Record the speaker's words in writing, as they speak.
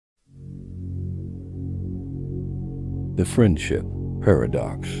The friendship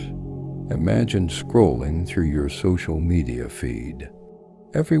paradox. Imagine scrolling through your social media feed.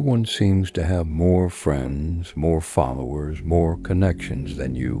 Everyone seems to have more friends, more followers, more connections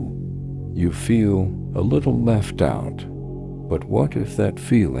than you. You feel a little left out. But what if that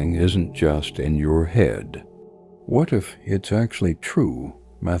feeling isn't just in your head? What if it's actually true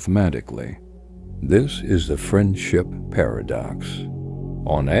mathematically? This is the friendship paradox.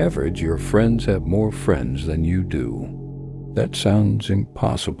 On average, your friends have more friends than you do. That sounds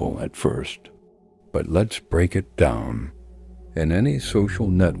impossible at first, but let's break it down. In any social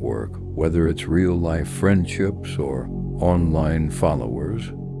network, whether it's real-life friendships or online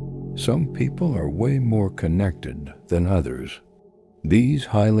followers, some people are way more connected than others. These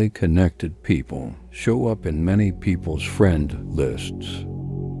highly connected people show up in many people's friend lists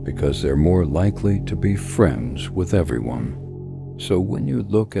because they're more likely to be friends with everyone. So when you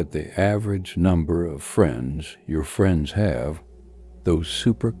look at the average number of friends your friends have, those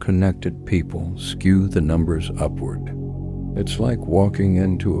super connected people skew the numbers upward. It's like walking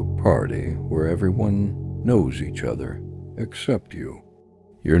into a party where everyone knows each other except you.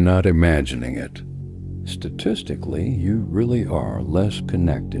 You're not imagining it. Statistically, you really are less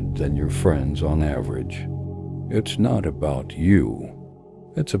connected than your friends on average. It's not about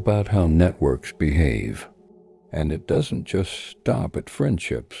you. It's about how networks behave. And it doesn't just stop at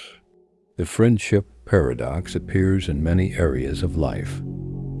friendships. The friendship paradox appears in many areas of life.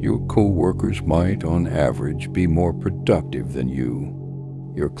 Your co-workers might, on average, be more productive than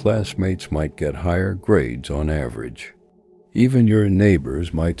you. Your classmates might get higher grades on average. Even your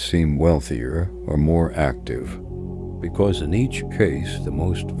neighbors might seem wealthier or more active, because in each case, the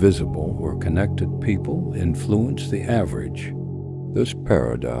most visible or connected people influence the average. This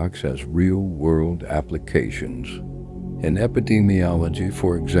paradox has real-world applications. In epidemiology,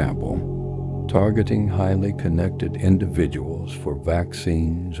 for example, targeting highly connected individuals for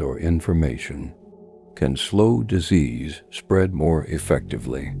vaccines or information can slow disease spread more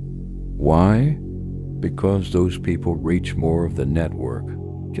effectively. Why? Because those people reach more of the network,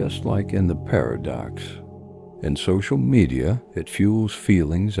 just like in the paradox. In social media, it fuels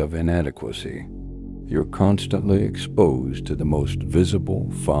feelings of inadequacy. You're constantly exposed to the most visible,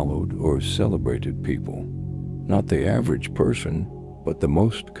 followed, or celebrated people. Not the average person, but the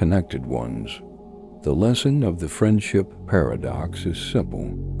most connected ones. The lesson of the friendship paradox is simple,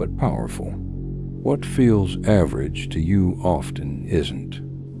 but powerful. What feels average to you often isn't.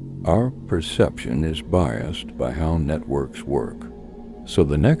 Our perception is biased by how networks work. So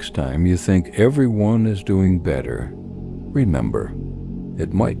the next time you think everyone is doing better, remember,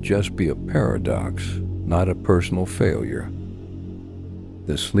 it might just be a paradox, not a personal failure.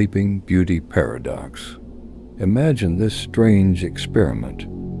 The Sleeping Beauty paradox. Imagine this strange experiment.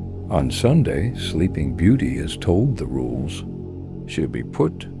 On Sunday, Sleeping Beauty is told the rules. She'll be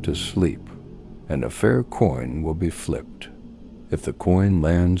put to sleep, and a fair coin will be flipped. If the coin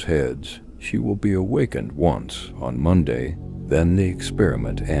lands heads, she will be awakened once on Monday, then the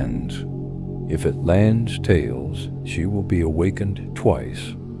experiment ends. If it lands tails, she will be awakened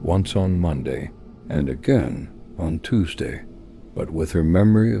twice, once on Monday, and again on Tuesday, but with her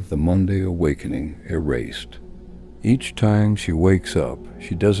memory of the Monday awakening erased. Each time she wakes up,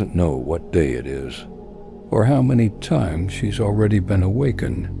 she doesn't know what day it is, or how many times she's already been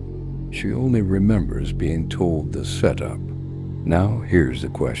awakened. She only remembers being told the setup. Now here's the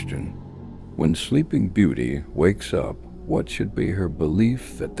question. When Sleeping Beauty wakes up, what should be her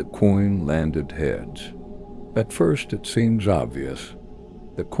belief that the coin landed heads? At first it seems obvious.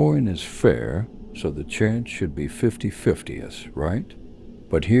 The coin is fair, so the chance should be 50-50, right?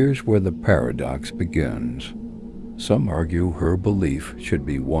 But here's where the paradox begins. Some argue her belief should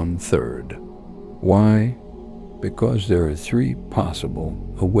be 1/3. Why? Because there are 3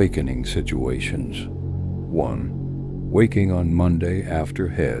 possible awakening situations. 1. Waking on Monday after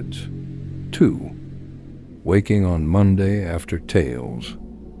heads. 2. Waking on Monday after tails.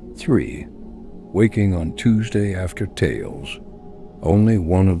 3. Waking on Tuesday after tails. Only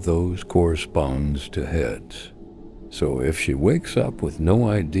one of those corresponds to heads. So if she wakes up with no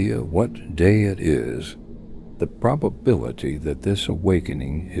idea what day it is, the probability that this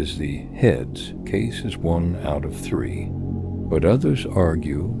awakening is the heads case is 1 out of 3. But others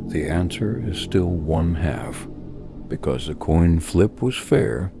argue the answer is still 1/2, because the coin flip was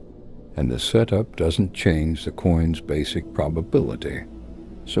fair, and the setup doesn't change the coin's basic probability.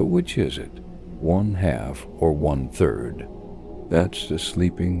 So which is it, 1/2 or 1/3? That's the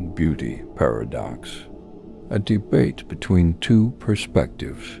Sleeping Beauty paradox. A debate between 2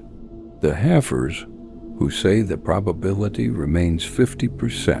 perspectives. The halfers, who say the probability remains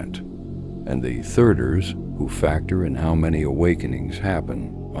 50%, and the thirders who factor in how many awakenings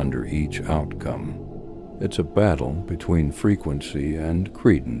happen under each outcome. It's a battle between frequency and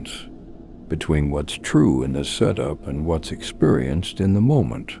credence, between what's true in the setup and what's experienced in the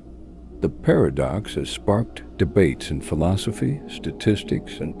moment. The paradox has sparked debates in philosophy,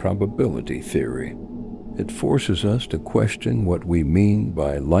 statistics, and probability theory. It forces us to question what we mean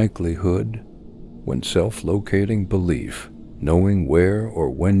by likelihood when self-locating belief, knowing where or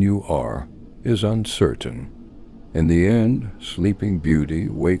when you are, is uncertain. In the end, Sleeping Beauty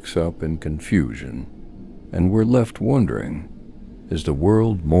wakes up in confusion, and we're left wondering, is the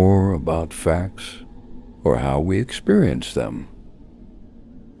world more about facts or how we experience them?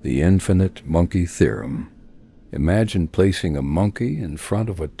 The Infinite Monkey Theorem. Imagine placing a monkey in front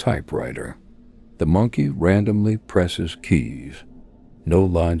of a typewriter. The monkey randomly presses keys. No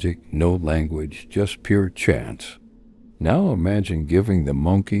logic, no language, just pure chance. Now imagine giving the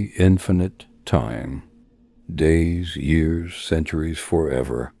monkey infinite time. Days, years, centuries,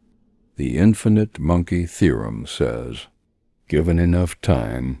 forever. The Infinite Monkey Theorem says, given enough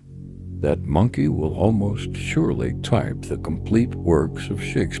time, that monkey will almost surely type the complete works of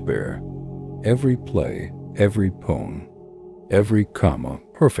Shakespeare. Every play, every poem, every comma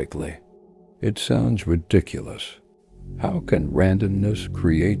perfectly. It sounds ridiculous. How can randomness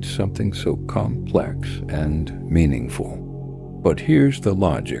create something so complex and meaningful? But here's the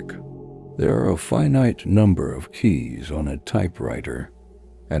logic. There are a finite number of keys on a typewriter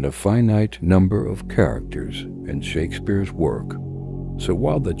and a finite number of characters in Shakespeare's work. So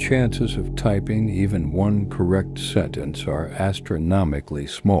while the chances of typing even one correct sentence are astronomically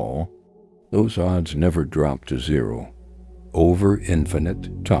small, those odds never drop to zero. Over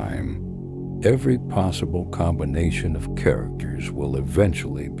infinite time, every possible combination of characters will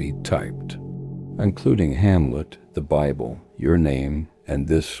eventually be typed, including Hamlet, the Bible, your name, and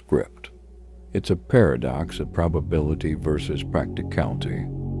this script. It's a paradox of probability versus practicality.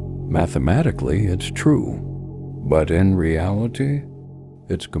 Mathematically, it's true, but in reality,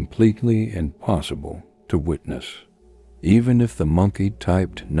 it's completely impossible to witness. Even if the monkey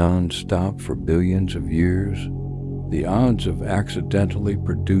typed non-stop for billions of years, the odds of accidentally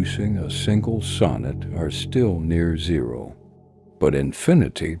producing a single sonnet are still near zero. But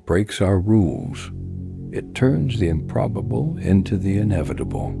infinity breaks our rules. It turns the improbable into the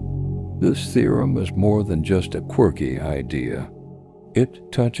inevitable. This theorem is more than just a quirky idea.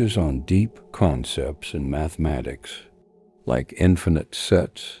 It touches on deep concepts in mathematics, like infinite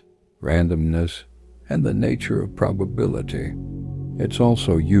sets, randomness, and the nature of probability. It's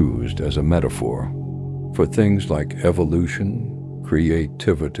also used as a metaphor for things like evolution,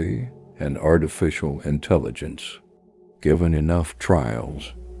 creativity, and artificial intelligence. Given enough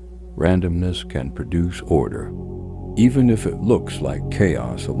trials, randomness can produce order, even if it looks like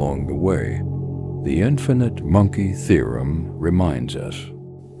chaos along the way. The Infinite Monkey Theorem reminds us,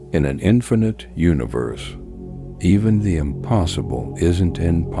 in an infinite universe, even the impossible isn't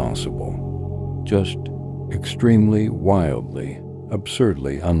impossible, just extremely, wildly,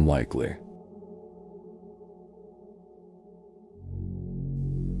 absurdly unlikely.